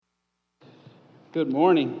Good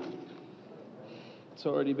morning. It's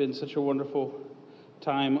already been such a wonderful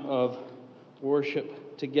time of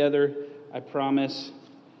worship together. I promise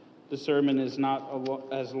the sermon is not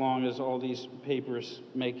as long as all these papers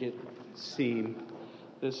make it seem.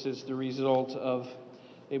 This is the result of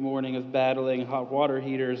a morning of battling hot water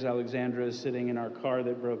heaters. Alexandra is sitting in our car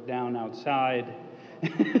that broke down outside.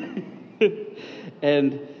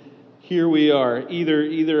 And here we are.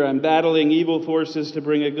 Either I'm battling evil forces to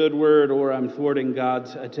bring a good word, or I'm thwarting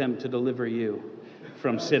God's attempt to deliver you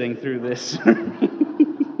from sitting through this.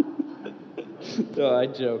 Oh, I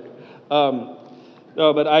joke.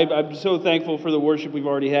 But I'm so thankful for the worship we've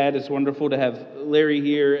already had. It's wonderful to have Larry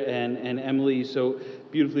here and Emily so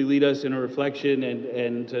beautifully lead us in a reflection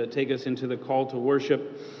and take us into the call to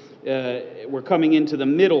worship. We're coming into the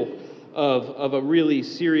middle of a really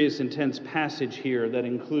serious, intense passage here that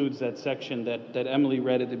includes that section that Emily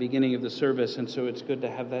read at the beginning of the service, and so it's good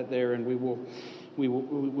to have that there, and we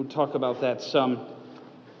will talk about that some.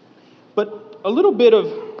 But a little bit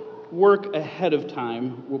of work ahead of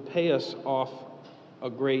time will pay us off a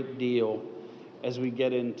great deal as we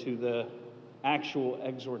get into the actual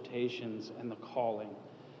exhortations and the calling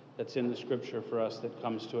that's in the Scripture for us that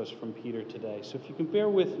comes to us from Peter today. So if you can bear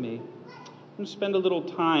with me, I'm going to spend a little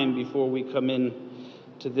time before we come in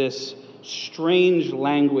to this strange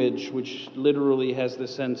language, which literally has the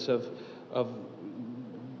sense of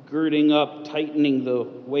girding up, tightening the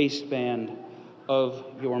waistband of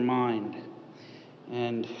your mind,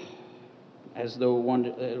 and as though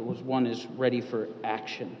one is ready for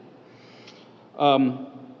action.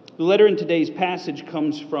 The letter in today's passage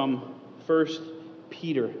comes from 1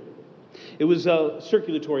 Peter. It was a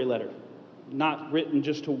circulatory letter, not written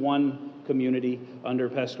just to one community under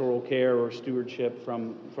pastoral care or stewardship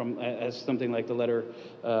from as something like the letter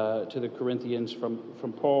to the Corinthians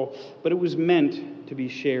from Paul, but it was meant to be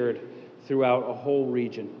shared throughout a whole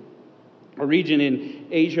region. A region in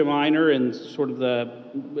Asia Minor and sort of the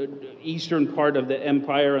eastern part of the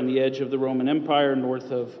empire on the edge of the Roman Empire,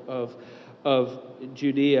 north of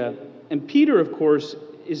Judea. And Peter, of course,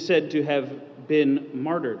 is said to have been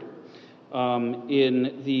martyred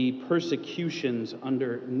in the persecutions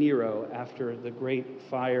under Nero after the great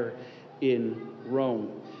fire in Rome.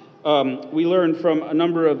 We learn from a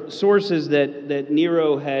number of sources that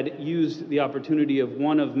Nero had used the opportunity of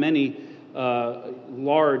one of many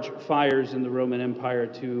large fires in the Roman Empire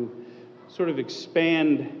to sort of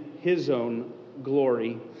expand his own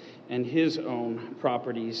glory and his own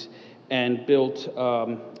properties, and built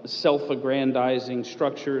self-aggrandizing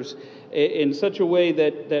structures in such a way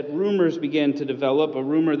that rumors began to develop, a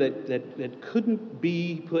rumor that couldn't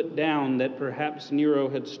be put down, that perhaps Nero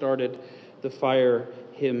had started the fire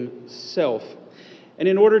himself. And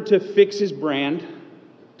in order to fix his brand,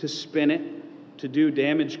 to spin it, to do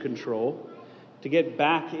damage control, to get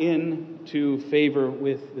back into favor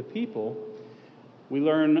with the people, we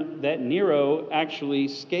learn that Nero actually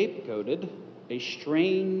scapegoated a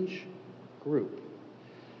strange group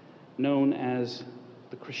known as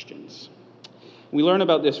the Christians. We learn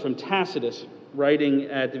about this from Tacitus, writing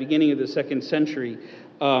at the beginning of the 2nd century.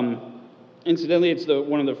 Incidentally, it's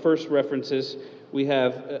one of the first references we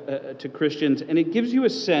have to Christians, and it gives you a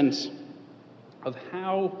sense of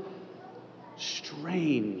how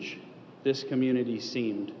strange this community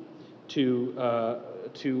seemed to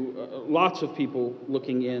lots of people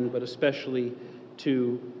looking in, but especially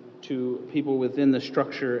to people within the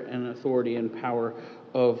structure and authority and power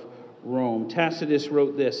of Rome. Tacitus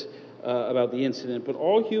wrote this about the incident: "But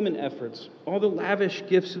all human efforts, all the lavish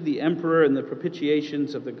gifts of the emperor and the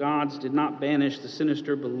propitiations of the gods did not banish the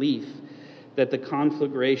sinister belief that the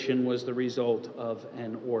conflagration was the result of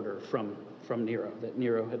an order from Nero, that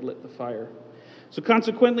Nero had lit the fire. So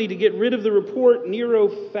consequently, to get rid of the report, Nero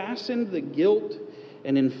fastened the guilt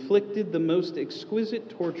and inflicted the most exquisite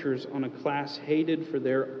tortures on a class hated for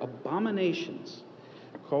their abominations,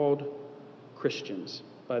 called Christians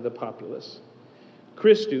by the populace.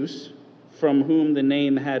 Christus, from whom the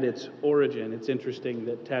name had its origin." It's interesting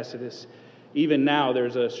that Tacitus, even now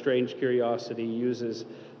there's a strange curiosity, uses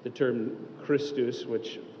the term Christus,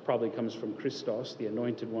 which probably comes from Christos, the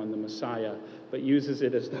anointed one, the Messiah, but uses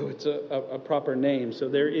it as though it's a proper name. So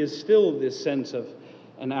there is still this sense of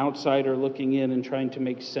an outsider looking in and trying to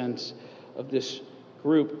make sense of this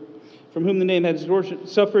group. "From whom the name had its origin,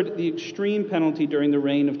 suffered the extreme penalty during the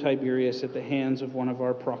reign of Tiberius at the hands of one of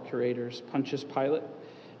our procurators, Pontius Pilate,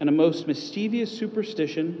 and a most mischievous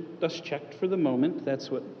superstition, thus checked for the moment,"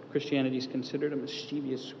 that's what Christianity is considered, a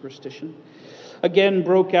mischievous superstition, "again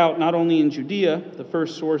broke out not only in Judea, the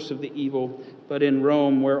first source of the evil, but in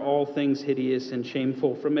Rome, where all things hideous and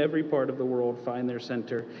shameful from every part of the world find their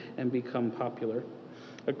center and become popular.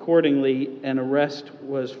 Accordingly, an arrest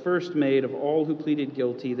was first made of all who pleaded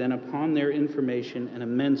guilty. Then, upon their information, an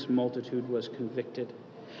immense multitude was convicted,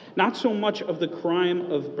 not so much of the crime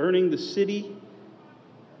of burning the city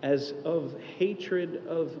as of hatred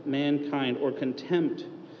of mankind or contempt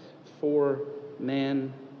for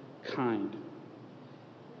mankind.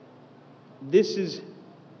 This is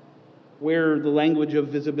where the language of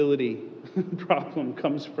visibility problem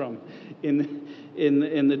comes from in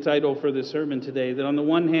the title for the sermon today. That on the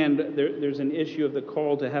one hand, there's an issue of the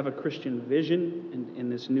call to have a Christian vision in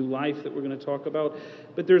this new life that we're going to talk about,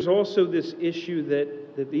 but there's also this issue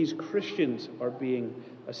that these Christians are being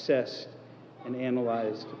assessed and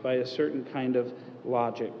analyzed by a certain kind of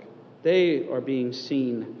logic. They are being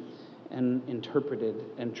seen and interpreted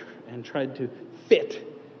and tried to fit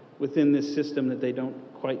within this system that they don't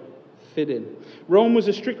quite fit in. Rome was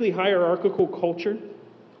a strictly hierarchical culture,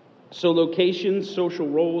 so locations, social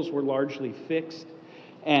roles were largely fixed,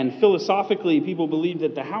 and philosophically, people believed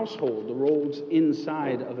that the household, the roles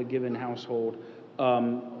inside of a given household,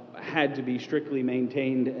 had to be strictly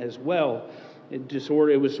maintained as well. It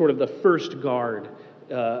was sort of the first guard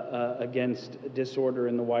against disorder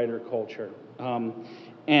in the wider culture.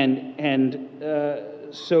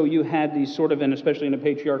 So you had these sort of, and especially in a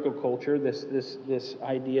patriarchal culture, this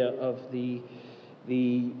idea of the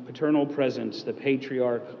paternal presence, the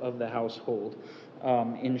patriarch of the household,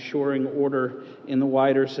 ensuring order in the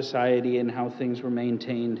wider society and how things were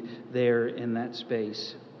maintained there in that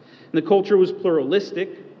space. And the culture was pluralistic.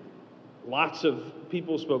 Lots of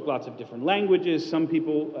people spoke lots of different languages. Some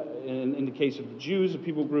people, in the case of the Jews, a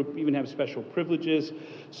people group even have special privileges.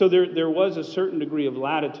 So there was a certain degree of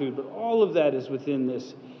latitude, but all of that is within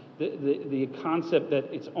this, the concept that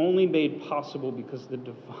it's only made possible because the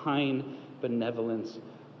divine benevolence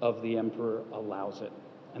of the emperor allows it.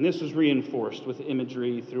 And this was reinforced with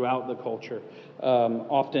imagery throughout the culture,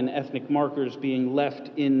 often ethnic markers being left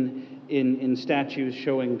in statues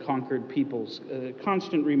showing conquered peoples,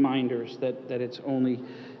 constant reminders that it's only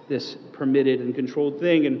this permitted and controlled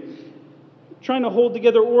thing. And trying to hold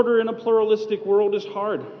together order in a pluralistic world is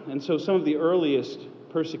hard. And so some of the earliest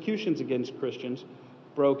persecutions against Christians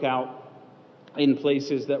broke out in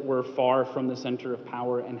places that were far from the center of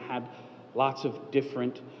power and had lots of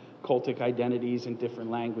different cultic identities and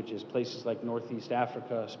different languages. Places like Northeast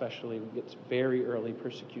Africa especially gets very early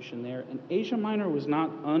persecution there. And Asia Minor was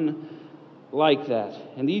not unlike that.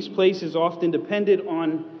 And these places often depended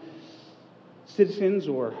on citizens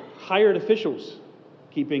or hired officials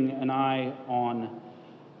keeping an eye on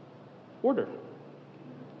order,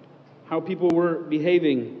 how people were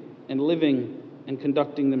behaving and living and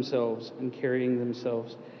conducting themselves and carrying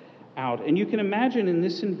themselves out. And you can imagine in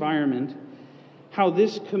this environment how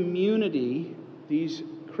this community, these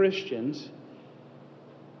Christians,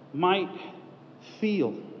 might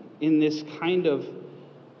feel in this kind of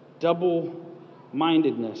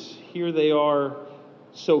double-mindedness. Here they are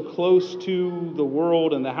so close to the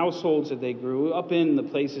world and the households that they grew up in, the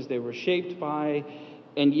places they were shaped by,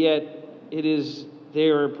 and yet they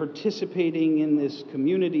are participating in this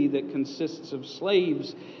community that consists of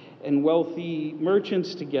slaves and wealthy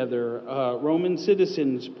merchants together, Roman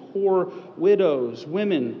citizens, poor widows,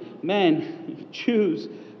 women, men, Jews,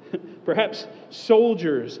 perhaps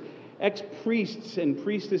soldiers, ex-priests and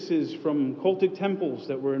priestesses from cultic temples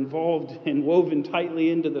that were involved and woven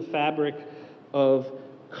tightly into the fabric of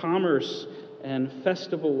commerce and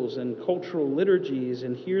festivals and cultural liturgies.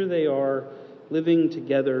 And here they are living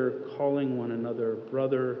together, calling one another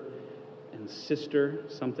brother and sister,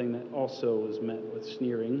 something that also was met with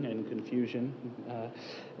sneering and confusion,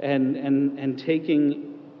 and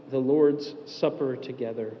taking the Lord's Supper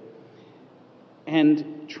together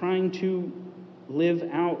and trying to live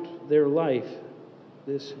out their life,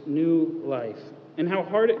 this new life. And how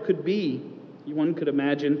hard it could be, one could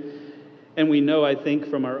imagine. And we know, I think,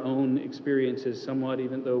 from our own experiences somewhat,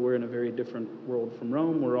 even though we're in a very different world from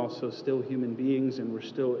Rome, we're also still human beings, and we're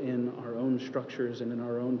still in our own structures and in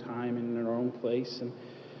our own time and in our own place.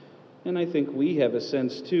 And I think we have a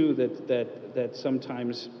sense, too, that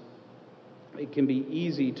sometimes it can be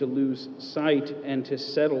easy to lose sight and to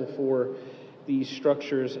settle for these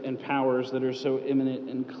structures and powers that are so imminent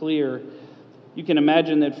and clear. You can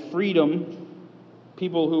imagine that freedom,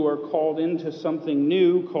 people who are called into something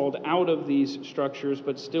new, called out of these structures,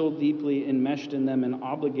 but still deeply enmeshed in them and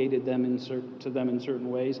obligated them to them in certain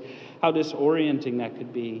ways, how disorienting that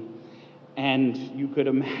could be. And you could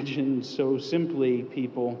imagine so simply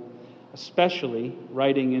people, especially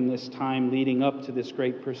writing in this time leading up to this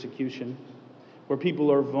great persecution, where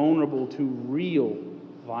people are vulnerable to real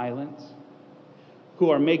violence, who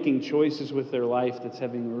are making choices with their life that's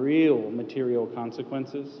having real material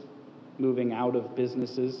consequences, moving out of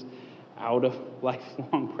businesses, out of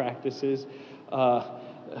lifelong practices,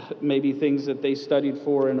 maybe things that they studied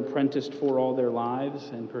for and apprenticed for all their lives,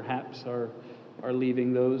 and perhaps are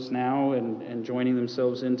leaving those now and joining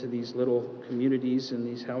themselves into these little communities and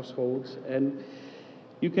these households. And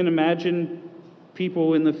you can imagine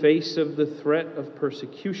people in the face of the threat of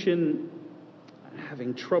persecution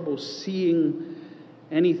having trouble seeing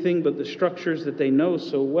anything but the structures that they know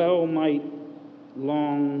so well, might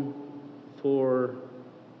long for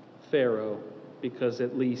Pharaoh, because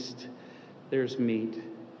at least there's meat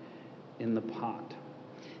in the pot.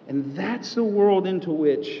 And that's the world into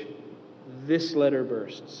which this letter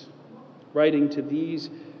bursts, writing to these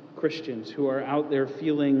Christians who are out there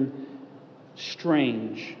feeling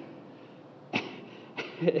strange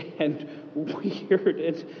and weird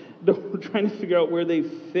and trying to figure out where they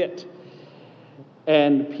fit.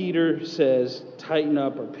 And Peter says, tighten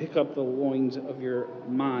up or pick up the loins of your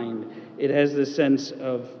mind. It has the sense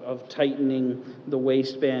of tightening the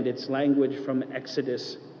waistband. It's language from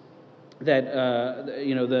Exodus that,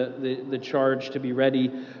 the charge to be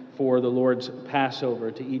ready for the Lord's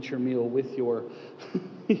Passover, to eat your meal with your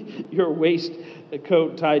your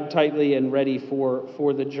waistcoat tied tightly and ready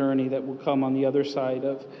for the journey that will come on the other side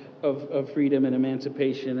of freedom and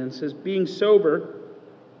emancipation. And it says, being sober,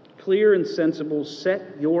 clear and sensible,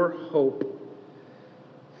 set your hope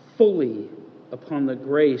fully upon the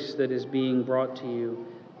grace that is being brought to you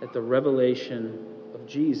at the revelation of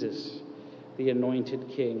Jesus, the anointed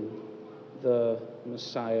King, the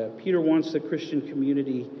Messiah. Peter wants the Christian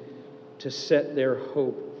community to set their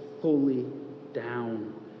hope fully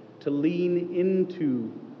down, to lean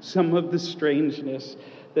into some of the strangeness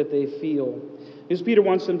that they feel. Because Peter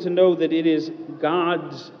wants them to know that it is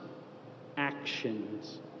God's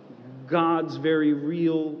actions, God's very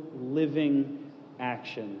real, living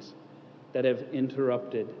actions that have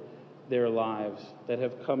interrupted their lives, that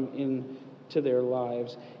have come into their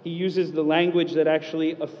lives. He uses the language that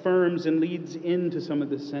actually affirms and leads into some of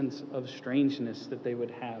the sense of strangeness that they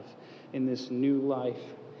would have in this new life.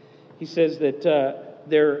 He says that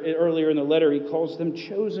earlier in the letter, he calls them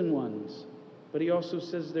chosen ones, but he also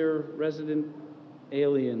says they're resident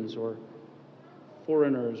aliens or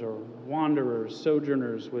foreigners or wanderers,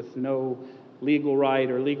 sojourners with no legal right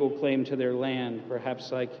or legal claim to their land,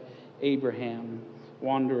 perhaps like Abraham,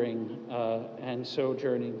 wandering and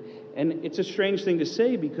sojourning. And it's a strange thing to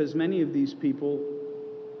say, because many of these people,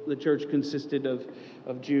 the church consisted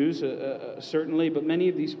of Jews, certainly, but many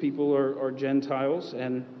of these people are Gentiles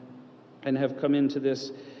and have come into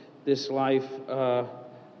this life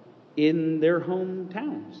in their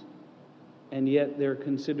hometowns. And yet they're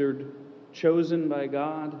considered chosen by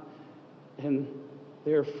God and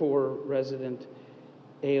therefore resident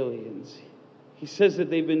aliens. He says that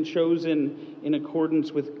they've been chosen in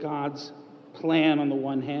accordance with God's plan on the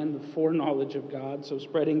one hand, the foreknowledge of God, so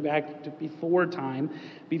spreading back to before time,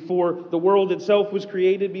 before the world itself was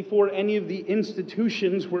created, before any of the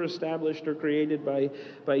institutions were established or created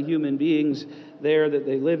by human beings there that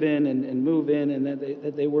they live in and move in, and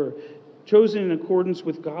that they were chosen in accordance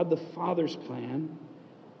with God the Father's plan,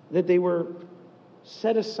 that they were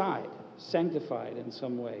set aside, sanctified in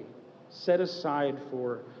some way, set aside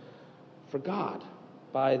for God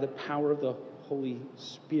by the power of the Holy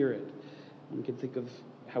Spirit. You can think of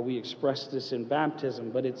how we express this in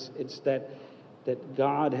baptism, but it's that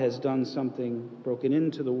God has done something, broken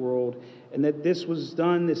into the world, and that this was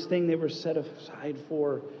done, this thing they were set aside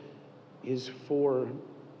for, is for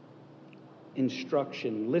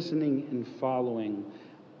instruction, listening and following,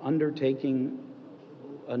 undertaking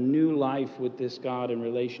a new life with this God in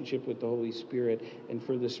relationship with the Holy Spirit, and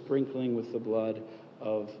for the sprinkling with the blood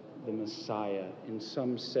of the Messiah, in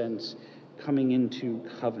some sense coming into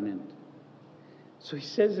covenant. So he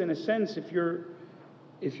says, in a sense, if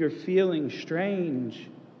you're feeling strange,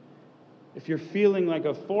 if you're feeling like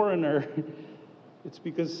a foreigner, it's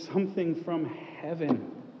because something from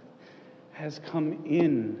heaven has come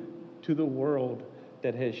in to the world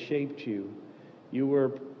that has shaped you. You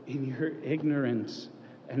were in your ignorance,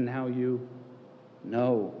 and now you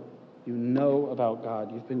know. You know about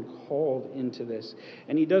God. You've been called into this.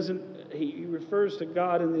 And he refers to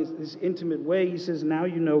God in this intimate way. He says, now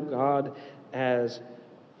you know God as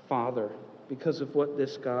Father because of what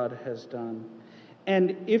this God has done.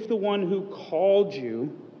 And if the one who called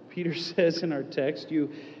you, Peter says in our text,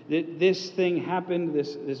 that this thing happened,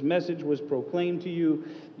 this message was proclaimed to you,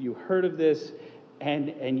 you heard of this,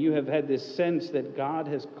 and you have had this sense that God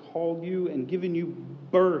has called you and given you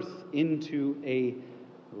birth into a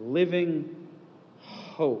living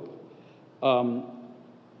hope.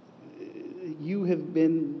 You have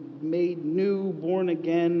been made new, born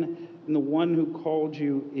again, and the one who called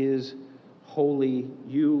you is holy.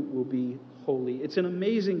 You will be holy. It's an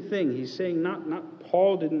amazing thing. He's saying not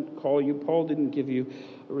Paul didn't call you. Paul didn't give you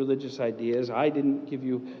religious ideas. I didn't give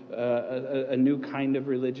you a new kind of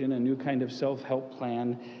religion, a new kind of self-help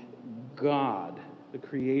plan. God, the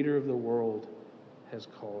creator of the world, has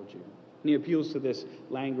called you. And he appeals to this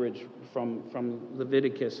language from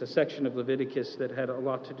Leviticus, a section of Leviticus that had a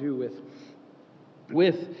lot to do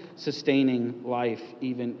with sustaining life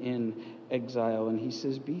even in exile. And he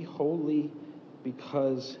says, be holy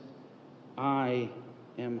because I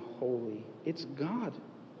am holy. It's God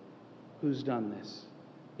who's done this.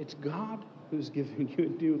 It's God who's given you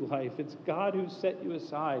a new life. It's God who set you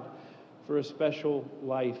aside for a special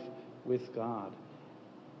life with God.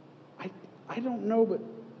 I don't know, but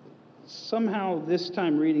somehow this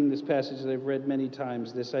time reading this passage that I've read many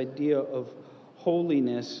times, this idea of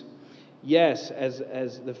holiness, yes, as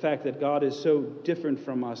the fact that God is so different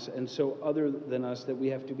from us and so other than us that we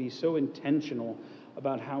have to be so intentional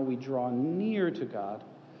about how we draw near to God,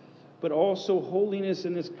 but also holiness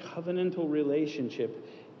in this covenantal relationship,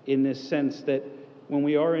 in this sense that when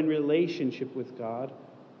we are in relationship with God,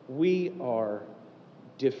 we are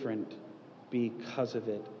different because of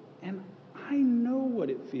it. And I know what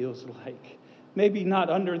it feels like. Maybe not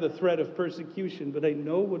under the threat of persecution, but I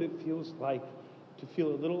know what it feels like to feel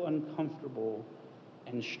a little uncomfortable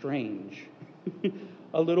and strange,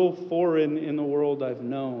 a little foreign in the world I've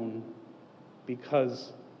known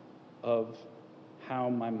because of how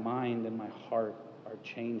my mind and my heart are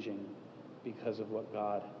changing because of what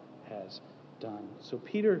God has done. So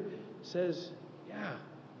Peter says, yeah,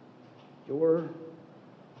 you're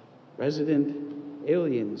resident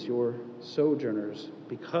aliens, you're sojourners,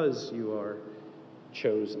 because you are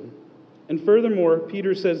chosen. And furthermore,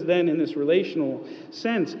 Peter says then in this relational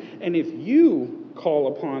sense, and if you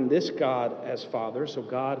call upon this God as Father, so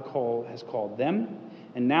God has called them,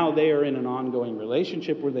 and now they are in an ongoing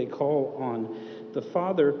relationship where they call on the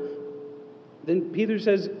Father, then Peter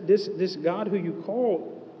says this God who you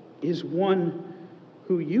call is one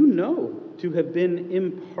who you know to have been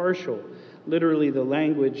impartial. Literally, the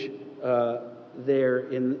language there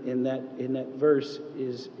in that verse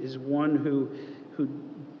is one who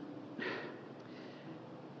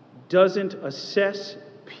doesn't assess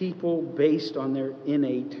people based on their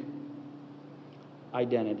innate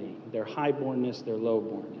identity, their highbornness, their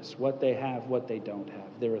lowbornness, what they have, what they don't have,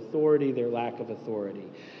 their authority, their lack of authority.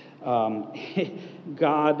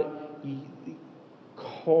 God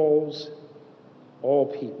calls all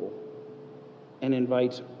people and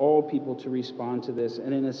invites all people to respond to this.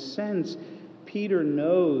 And in a sense, Peter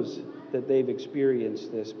knows that they've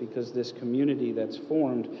experienced this because this community that's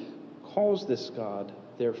formed calls this God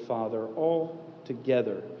their Father all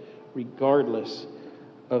together, regardless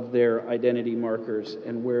of their identity markers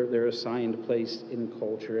and where they're assigned place in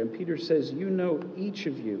culture. And Peter says, you know, each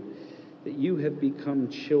of you, that you have become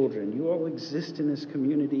children. You all exist in this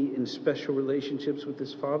community in special relationships with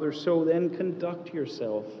this Father. So then conduct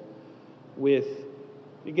yourself with,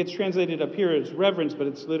 it gets translated up here as reverence, but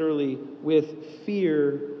it's literally with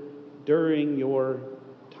fear during your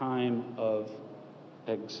time of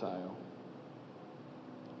exile.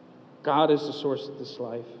 God is the source of this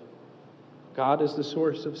life. God is the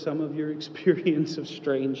source of some of your experience of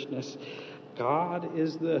strangeness. God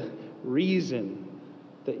is the reason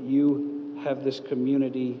that you have this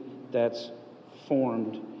community that's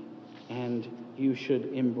formed, and you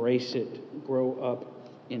should embrace it, grow up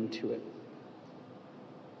into it.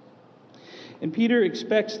 And Peter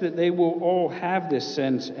expects that they will all have this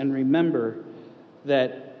sense and remember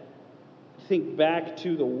that, think back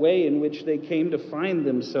to the way in which they came to find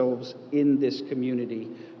themselves in this community,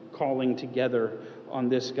 calling together on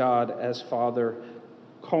this God as Father,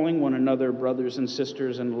 calling one another brothers and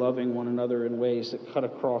sisters, and loving one another in ways that cut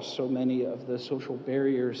across so many of the social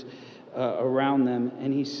barriers around them.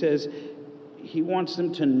 And he says he wants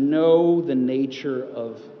them to know the nature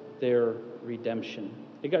of their redemption.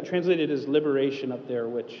 It got translated as liberation up there,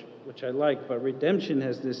 which I like, but redemption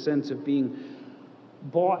has this sense of being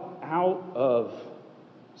bought out of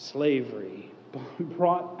slavery,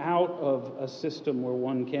 brought out of a system where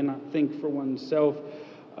one cannot think for oneself,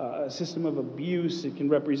 a system of abuse. It can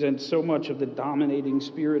represent so much of the dominating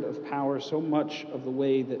spirit of power, so much of the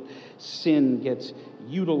way that sin gets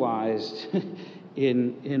utilized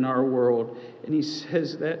in our world. And he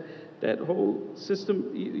says that whole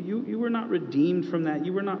system, you were not redeemed from that.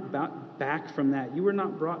 You were not back from that. You were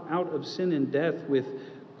not brought out of sin and death with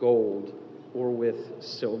gold or with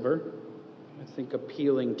silver. I think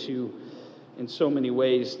appealing to, in so many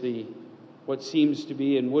ways, what seems to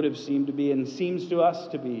be and would have seemed to be and seems to us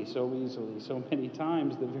to be so easily, so many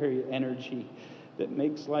times, the very energy that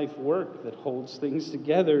makes life work, that holds things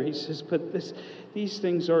together. He says, but these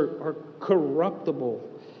things are corruptible.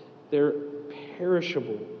 They're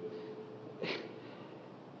perishable.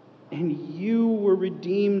 And you were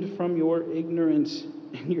redeemed from your ignorance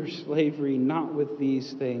and your slavery, not with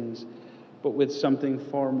these things, but with something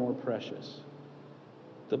far more precious.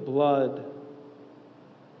 The blood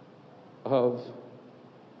of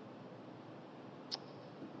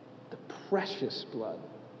the precious blood,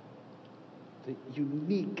 the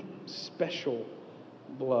unique, special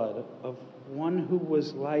blood of one who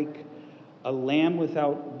was like a lamb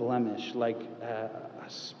without blemish, like a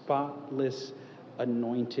spotless,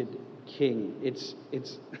 anointed king. It's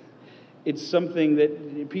something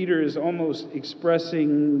that Peter is almost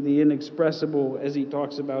expressing the inexpressible as he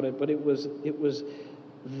talks about it, but it was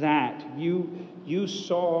that. You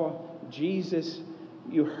saw Jesus,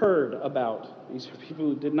 you heard about. These are people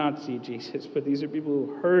who did not see Jesus, but these are people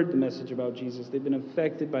who heard the message about Jesus. They've been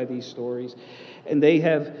affected by these stories, and they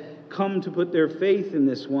have come to put their faith in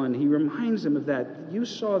this one. He reminds them of that. You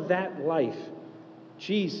saw that life,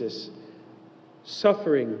 Jesus,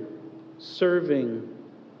 suffering, serving,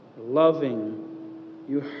 loving.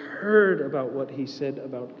 You heard about what he said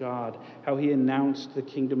about God, how he announced the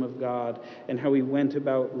kingdom of God, and how he went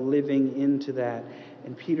about living into that.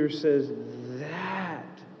 And Peter says that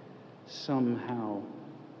somehow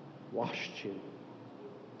washed you,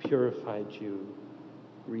 purified you,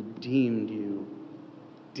 redeemed you,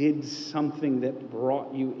 did something that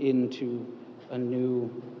brought you into a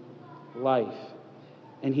new life.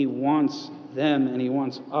 And he wants them and he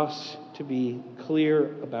wants us to be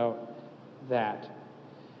clear about that.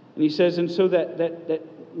 And he says, and so that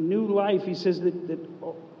new life, he says that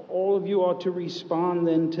all of you ought to respond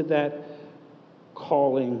then to that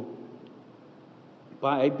calling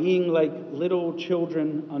by being like little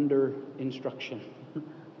children under instruction.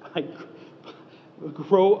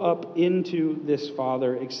 Grow up into this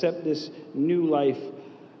Father, accept this new life.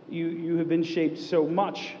 You have been shaped so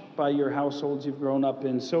much by your households you've grown up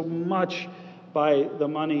in, so much by the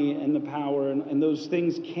money and the power, and those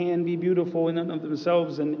things can be beautiful in and of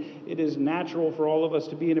themselves, and it is natural for all of us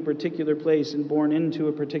to be in a particular place and born into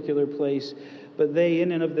a particular place, but they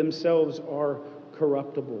in and of themselves are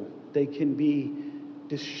corruptible. They can be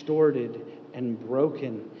distorted and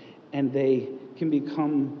broken, and they can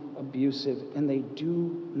become abusive, and they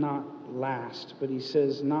do not last. But he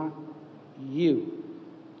says, not you.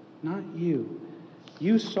 Not you.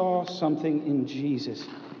 You saw something in Jesus,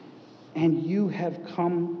 and you have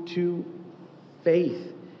come to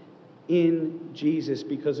faith in Jesus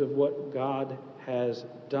because of what God has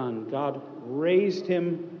done. God raised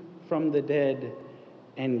him from the dead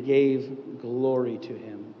and gave glory to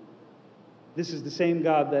him. This is the same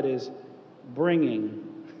God that is bringing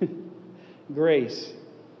grace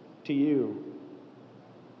to you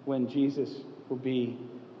when Jesus will be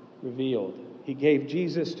revealed. He gave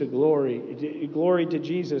Jesus to glory. Glory to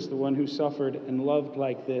Jesus, the one who suffered and loved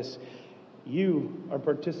like this. You are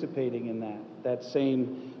participating in that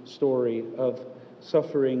same story of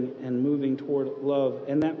suffering and moving toward love.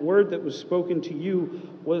 And that word that was spoken to you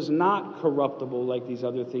was not corruptible like these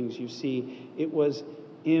other things you see. It was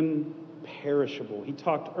imperishable. He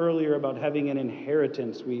talked earlier about having an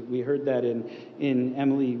inheritance. We heard that in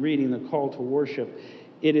Emily reading the call to worship.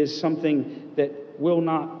 It is something that will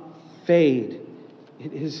not fade.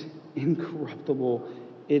 It is incorruptible.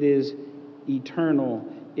 It is eternal.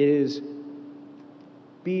 It is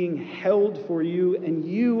being held for you, and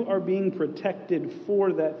you are being protected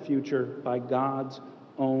for that future by God's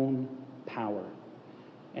own power.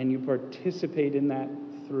 And you participate in that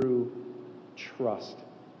through trust.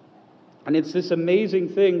 And it's this amazing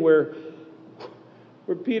thing where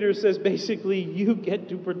Peter says basically you get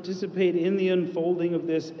to participate in the unfolding of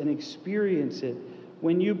this and experience it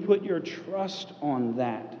when you put your trust on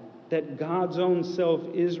that God's own self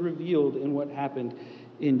is revealed in what happened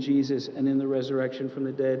in Jesus and in the resurrection from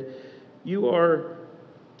the dead. You are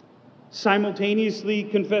simultaneously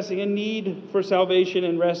confessing a need for salvation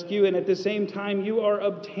and rescue, and at the same time you are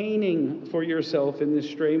obtaining for yourself in this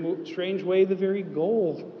strange way the very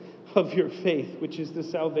goal of your faith, which is the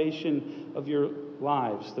salvation of your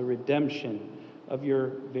lives, the redemption of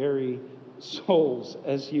your very souls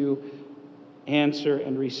as you answer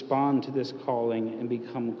and respond to this calling and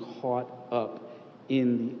become caught up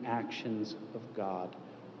in the actions of God,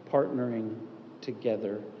 partnering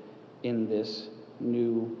together in this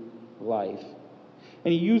new life.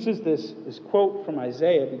 And he uses this quote from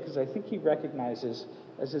Isaiah because I think he recognizes,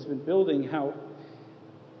 as has been building, how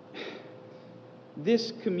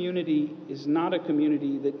this community is not a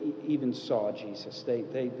community that even saw Jesus.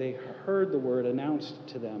 They heard the word announced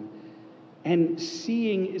to them. And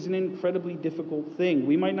seeing is an incredibly difficult thing.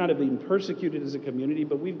 We might not have been persecuted as a community,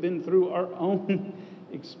 but we've been through our own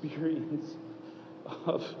experience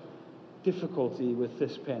of difficulty with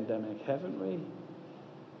this pandemic, haven't we?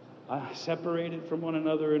 Separated from one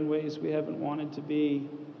another in ways we haven't wanted to be.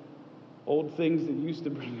 Old things that used to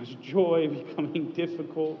bring us joy becoming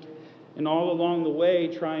difficult. And all along the way,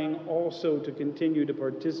 trying also to continue to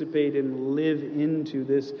participate and live into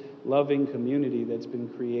this loving community that's been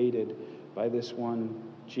created by this one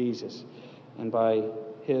Jesus and by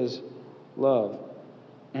his love.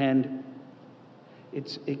 And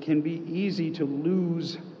it can be easy to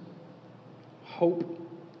lose hope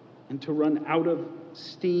and to run out of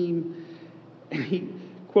steam. And he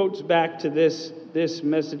quotes back to this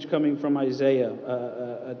message coming from Isaiah,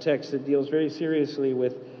 a text that deals very seriously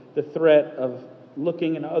with the threat of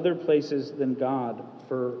looking in other places than God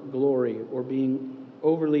for glory or being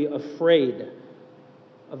overly afraid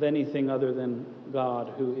of anything other than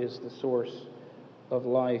God, who is the source of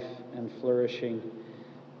life and flourishing.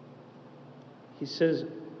 He says,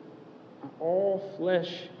 all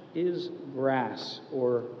flesh is grass,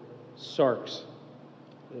 or sarx.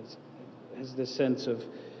 It has this sense of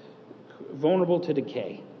vulnerable to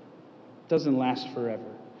decay. Doesn't last forever.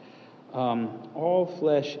 All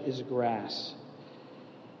flesh is grass,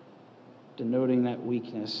 denoting that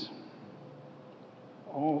weakness.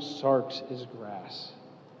 All sarx is grass.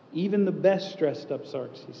 Even the best dressed up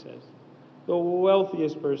sarx, he says. The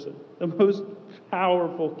wealthiest person, the most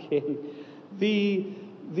powerful king,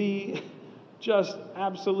 the just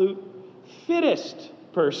absolute fittest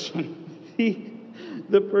person,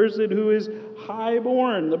 the person who is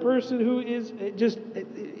highborn, the person who is just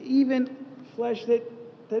even flesh that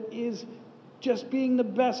is just being the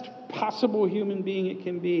best possible human being it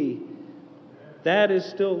can be. That is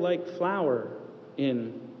still like flower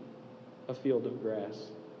in a field of grass.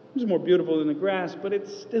 It's more beautiful than the grass, but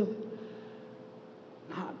it's still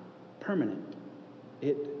not permanent.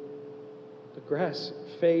 The grass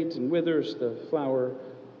fades and withers, the flower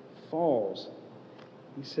falls.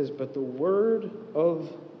 He says, but the word of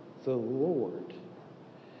the Lord,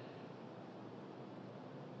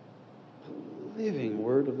 the living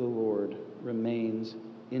word of the Lord, remains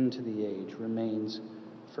into the age, remains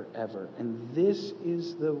forever. And this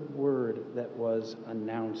is the word that was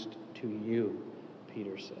announced to you,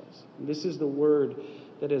 Peter says. And this is the word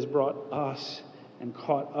that has brought us and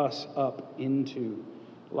caught us up into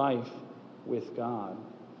life with God.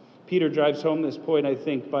 Peter drives home this point, I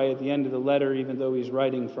think, by at the end of the letter, even though he's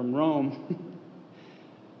writing from Rome,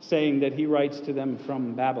 saying that he writes to them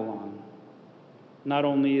from Babylon. Not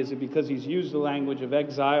only is it because he's used the language of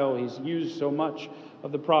exile, he's used so much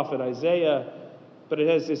of the prophet Isaiah, but it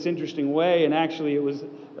has this interesting way, and actually it was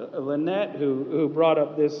Lynette who brought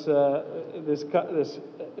up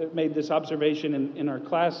made this observation in our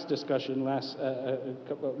class discussion I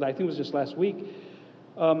think it was just last week.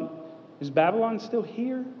 Is Babylon still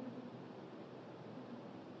here?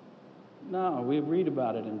 No, we read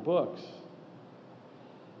about it in books.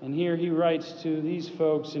 And here he writes to these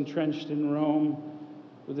folks entrenched in Rome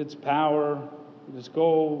with its power, with its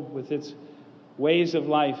gold, with its ways of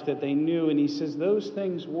life that they knew. And he says those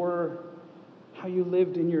things were how you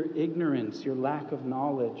lived in your ignorance, your lack of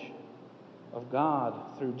knowledge of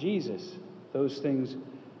God through Jesus. Those things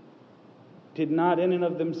did not in and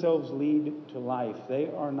of themselves lead to life. They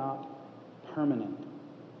are not permanent.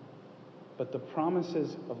 But the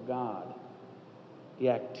promises of God, the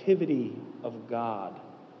activity of God,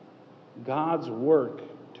 God's work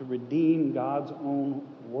to redeem God's own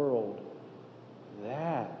world,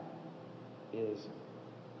 that is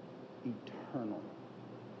eternal,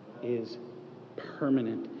 is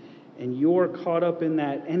permanent. And you're caught up in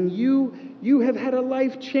that. And you have had a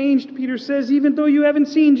life changed, Peter says, even though you haven't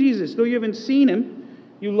seen Jesus. Though you haven't seen him,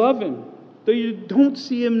 you love him. Though you don't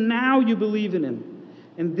see him now, you believe in him.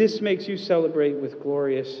 And this makes you celebrate with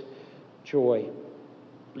glorious joy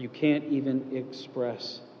you can't even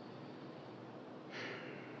express.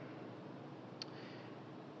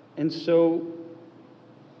 And so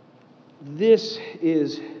this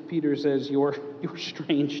is, Peter says, your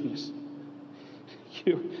strangeness.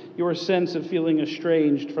 Your sense of feeling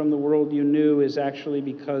estranged from the world you knew is actually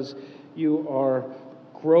because you are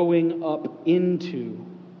growing up into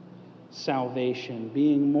salvation,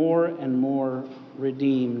 being more and more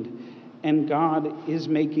redeemed. And God is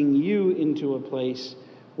making you into a place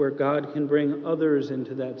where God can bring others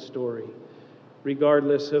into that story.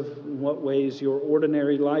 Regardless of what ways your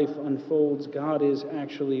ordinary life unfolds, God is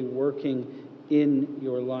actually working in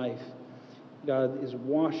your life. God is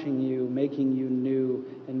washing you, making you new,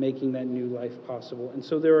 and making that new life possible. And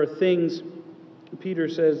so there are things, Peter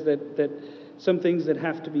says, that some things that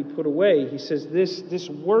have to be put away. He says this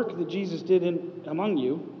work that Jesus did among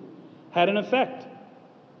you had an effect.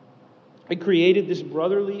 It created this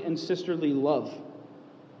brotherly and sisterly love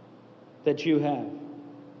that you have.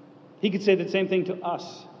 He could say the same thing to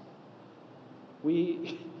us.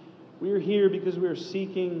 We're here because we're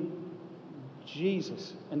seeking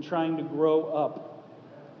Jesus and trying to grow up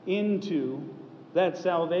into that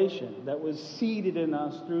salvation that was seeded in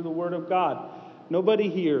us through the Word of God. Nobody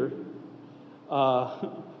here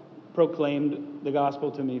proclaimed the gospel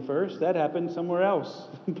to me first. That happened somewhere else.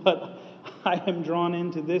 But I am drawn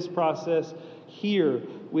into this process here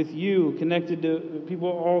with you, connected to people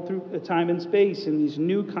all through time and space, in these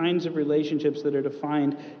new kinds of relationships that are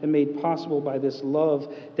defined and made possible by this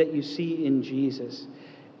love that you see in Jesus.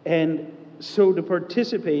 And so to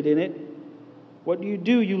participate in it, what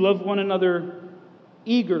do? You love one another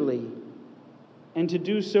eagerly. And to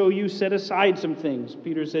do so, you set aside some things.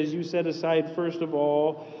 Peter says you set aside, first of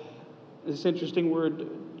all, this interesting word,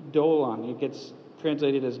 dolon. It gets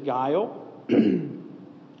translated as guile,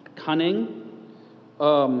 cunning.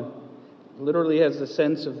 Literally has the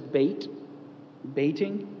sense of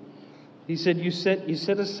baiting. He said you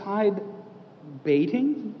set aside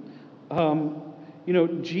baiting.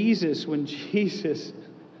 Jesus, when Jesus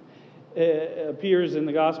appears in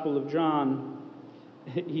the Gospel of John,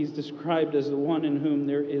 he's described as the one in whom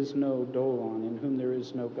there is no dolon, in whom there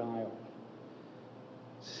is no guile.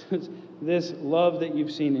 This love that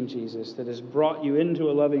you've seen in Jesus, that has brought you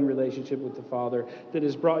into a loving relationship with the Father, that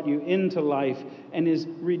has brought you into life and is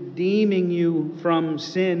redeeming you from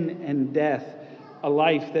sin and death, a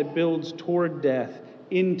life that builds toward death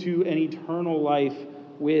into an eternal life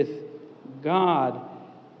with God.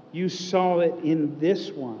 You saw it in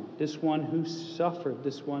this one who suffered,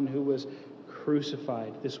 this one who was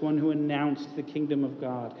crucified, this one who announced the kingdom of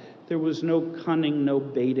God. There was no cunning, no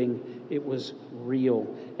baiting. It was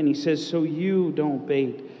real. And he says, so you don't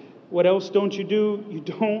bait. What else don't you do? You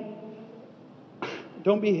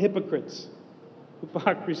don't be hypocrites.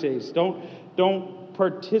 Hypocrisies. Don't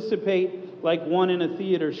participate like one in a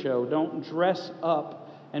theater show. Don't dress up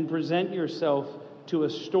and present yourself to a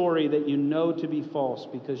story that you know to be false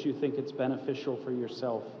because you think it's beneficial for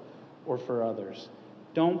yourself or for others.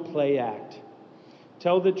 Don't play act.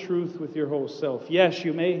 Tell the truth with your whole self. Yes,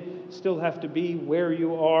 you may still have to be where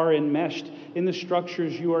you are enmeshed in the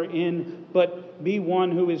structures you are in, but be one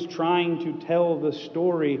who is trying to tell the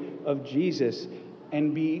story of Jesus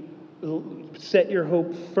and set your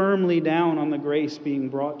hope firmly down on the grace being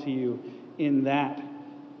brought to you in that,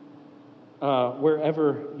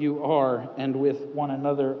 wherever you are and with one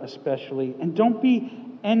another especially. And don't be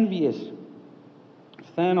envious.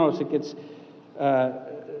 Thanos, it gets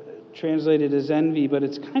translated as envy, but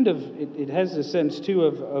it's kind of, it has the sense too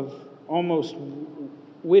of almost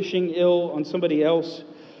wishing ill on somebody else.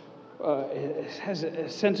 It has a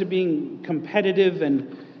sense of being competitive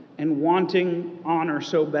and wanting honor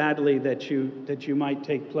so badly that you might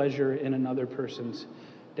take pleasure in another person's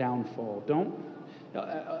downfall.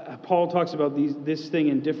 Paul talks about this thing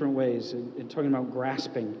in different ways, in talking about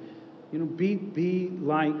grasping. Be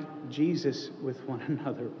like Jesus with one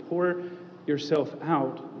another. Pour yourself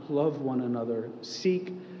out. Love one another.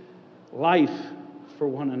 Seek life for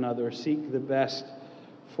one another. Seek the best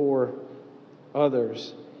for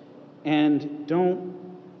others. And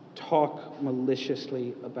don't talk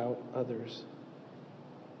maliciously about others.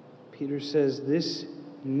 Peter says this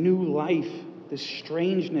new life, this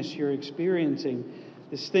strangeness you're experiencing,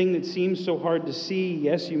 this thing that seems so hard to see,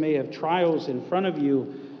 yes, you may have trials in front of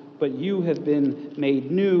you, but you have been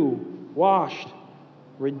made new, washed,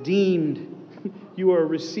 redeemed. You are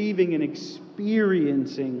receiving and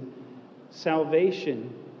experiencing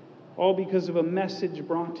salvation, all because of a message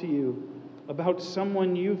brought to you about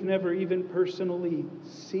someone you've never even personally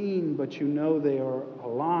seen, but you know they are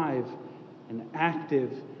alive and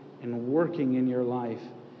active and working in your life,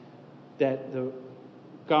 that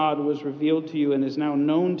God was revealed to you and is now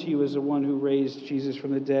known to you as the one who raised Jesus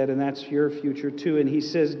from the dead, and that's your future too. And he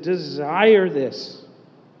says, desire this.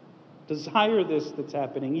 Desire this that's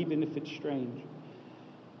happening, even if it's strange.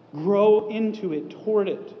 Grow into it, toward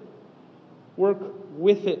it. Work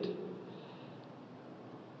with it.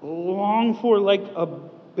 Long for, like a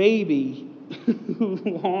baby who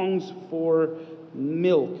longs for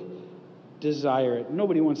milk. desire it.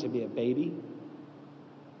 Nobody wants to be a baby.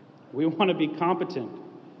 We want to be competent.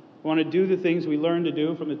 We want to do the things we learned to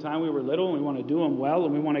do from the time we were little, and we want to do them well,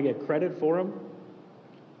 and we want to get credit for them.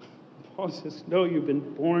 Paul says, no, you've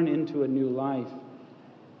been born into a new life.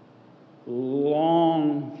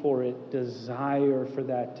 Long for it, desire for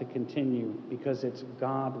that to continue, because it's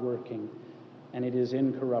God working, and it is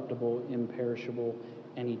incorruptible, imperishable,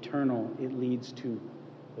 and eternal. It leads to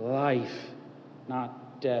life,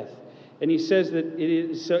 not death. And he says that it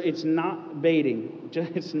is, so it's not baiting.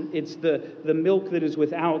 It's the milk that is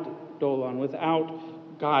without dolon,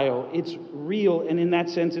 without guile. It's real, and in that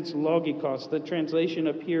sense, it's logikos. The translation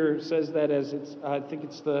up here says that as it's. I think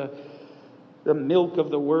it's the milk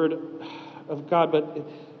of the Word of God, but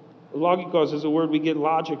logikos is a word we get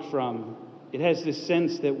logic from. It has this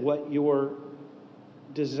sense that what you're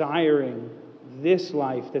desiring, this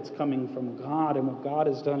life that's coming from God and what God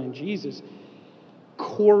has done in Jesus,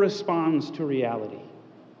 corresponds to reality.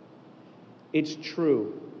 It's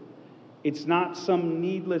true. It's not some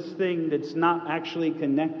needless thing that's not actually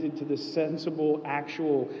connected to the sensible,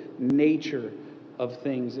 actual nature of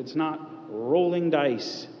things. It's not rolling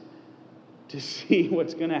dice to see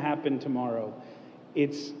what's going to happen tomorrow.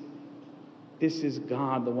 This is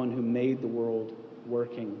God, the one who made the world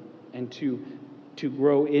working. And to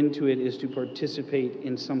grow into it is to participate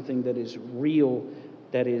in something that is real,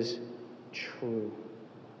 that is true.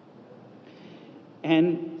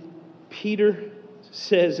 And Peter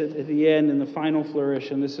says at the end, in the final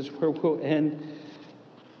flourish, and this is where we'll end,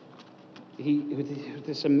 with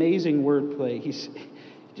this amazing wordplay, he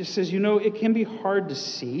just says, it can be hard to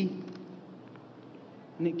see,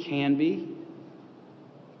 and it can be.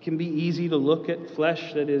 It can be easy to look at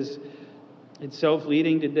flesh that is itself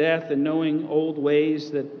leading to death, and knowing old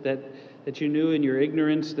ways that you knew in your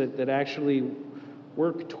ignorance that actually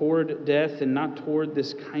work toward death and not toward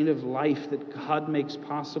this kind of life that God makes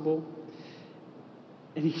possible.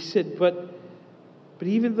 And he said, but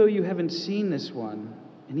even though you haven't seen this one,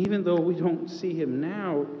 and even though we don't see him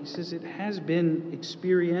now, he says it has been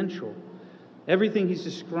experiential. Everything he's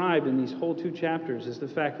described in these whole 2 chapters is the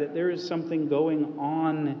fact that there is something going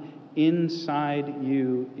on inside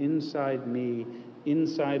you, inside me,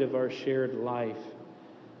 inside of our shared life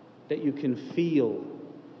that you can feel,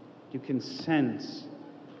 you can sense.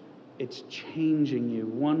 It's changing you,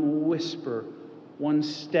 one whisper, one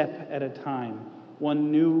step at a time, one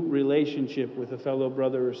new relationship with a fellow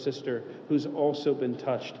brother or sister who's also been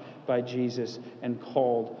touched by Jesus and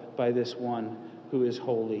called by this one who is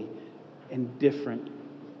holy and different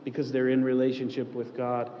because they're in relationship with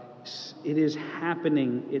God. It is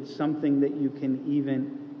happening. It's something that you can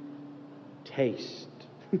even taste.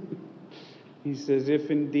 He says, if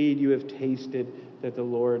indeed you have tasted that the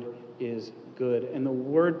Lord is good. And the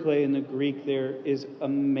wordplay in the Greek there is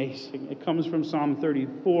amazing. It comes from Psalm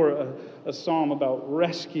 34, a psalm about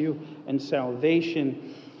rescue and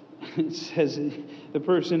salvation. It says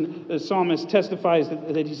the psalmist testifies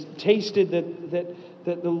that he's tasted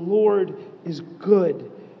that the Lord is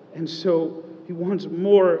good. And so he wants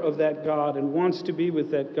more of that God and wants to be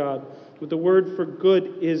with that God. But the word for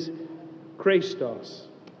good is Christos,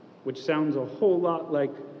 which sounds a whole lot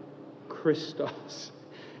like Christos.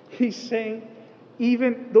 He's saying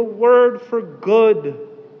even the word for good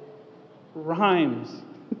rhymes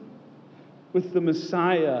with the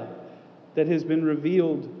Messiah that has been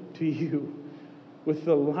revealed to you, with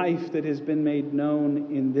the life that has been made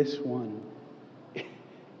known in this one.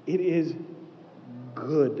 It is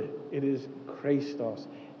good. It is Christos.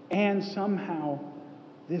 And somehow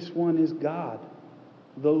this one is God.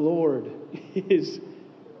 The Lord is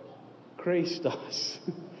Christos.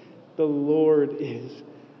 The Lord is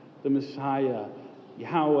the Messiah.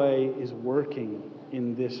 Yahweh is working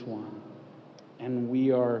in this one. And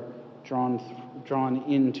we are drawn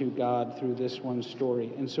into God through this one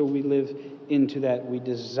story. And so we live into that. We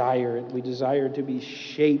desire it. We desire to be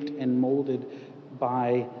shaped and molded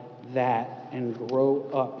by that and grow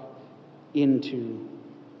up into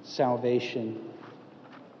salvation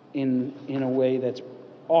in a way that's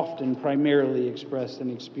often primarily expressed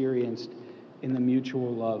and experienced in the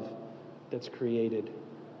mutual love that's created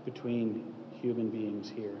between human beings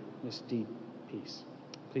here, this deep peace.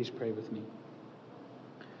 Please pray with me.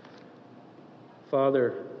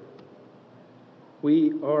 Father,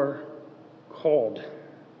 we are called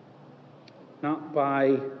not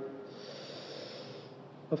by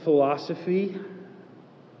a philosophy,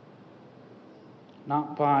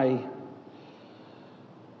 not by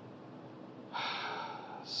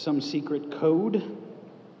some secret code,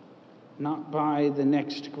 not by the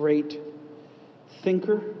next great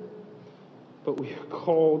thinker, but we are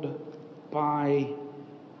called by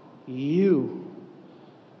You,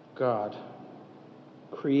 God,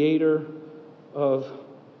 creator of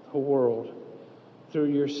the world, through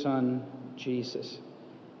your Son, Jesus.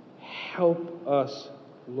 Help us,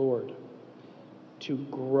 Lord, to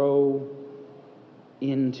grow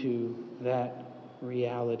into that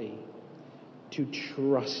reality, to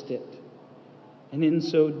trust it, and in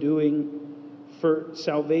so doing, for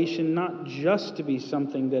salvation not just to be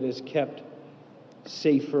something that is kept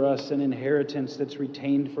safe for us, an inheritance that's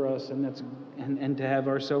retained for us, and to have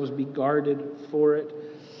ourselves be guarded for it,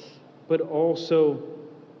 but also,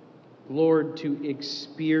 Lord, to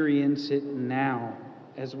experience it now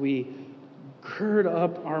as we gird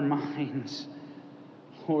up our minds,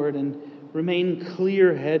 Lord, and remain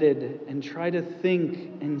clear-headed and try to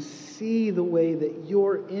think and see the way that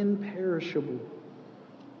your imperishable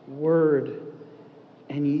word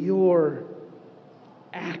and your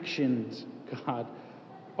actions, God,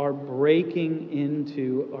 are breaking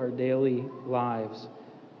into our daily lives,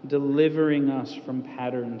 delivering us from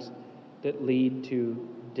patterns that lead to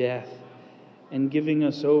death, and giving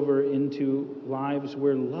us over into lives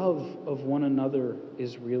where love of one another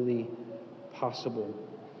is really possible,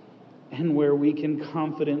 and where we can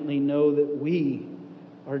confidently know that we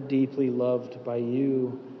are deeply loved by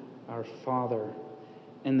you, our Father,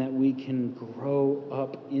 and that we can grow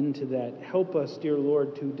up into that. Help us, dear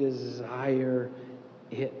Lord, to desire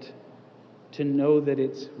it, to know that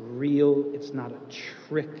it's real, it's not a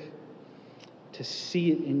trick, to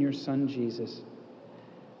see it in your Son, Jesus.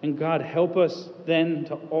 And God, help us then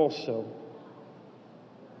to also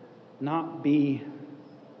not be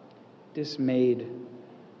dismayed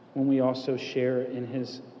when we also share in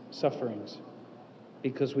his sufferings,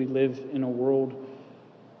 because we live in a world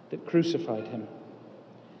that crucified him.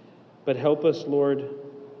 But help us, Lord,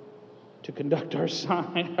 to conduct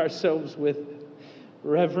ourselves with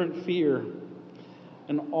reverent fear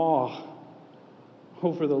and awe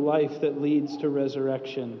over the life that leads to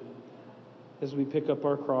resurrection, as we pick up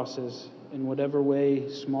our crosses in whatever way,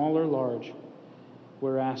 small or large,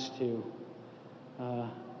 we're asked to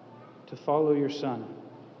follow your Son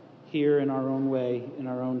here in our own way, in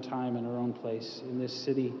our own time, in our own place, in this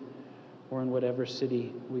city or in whatever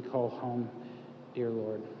city we call home, dear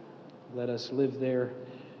Lord. Let us live there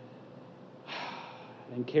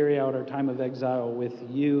and carry out our time of exile with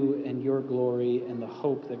you and your glory and the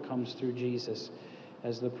hope that comes through Jesus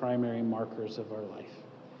as the primary markers of our life.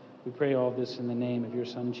 We pray all this in the name of your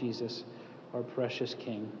Son, Jesus, our precious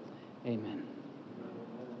King. Amen.